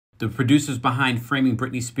The producers behind Framing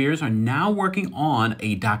Britney Spears are now working on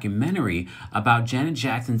a documentary about Janet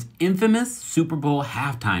Jackson's infamous Super Bowl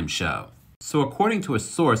halftime show. So according to a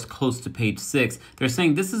source close to page 6, they're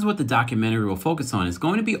saying this is what the documentary will focus on. It's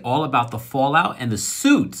going to be all about the fallout and the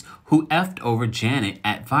suits who effed over Janet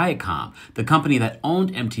at Viacom, the company that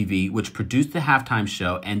owned MTV, which produced the halftime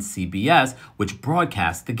show, and CBS, which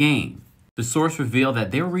broadcast the game. The source revealed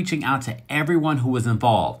that they were reaching out to everyone who was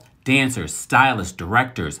involved: dancers, stylists,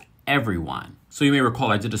 directors, everyone. So you may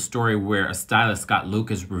recall I did a story where a stylist, Scott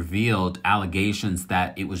Lucas, revealed allegations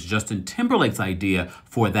that it was Justin Timberlake's idea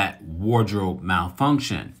for that wardrobe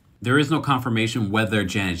malfunction. There is no confirmation whether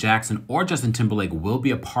Janet Jackson or Justin Timberlake will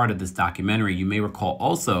be a part of this documentary. You may recall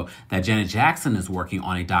also that Janet Jackson is working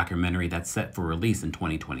on a documentary that's set for release in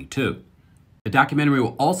 2022. The documentary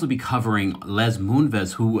will also be covering Les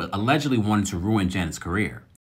Moonves, who allegedly wanted to ruin Janet's career.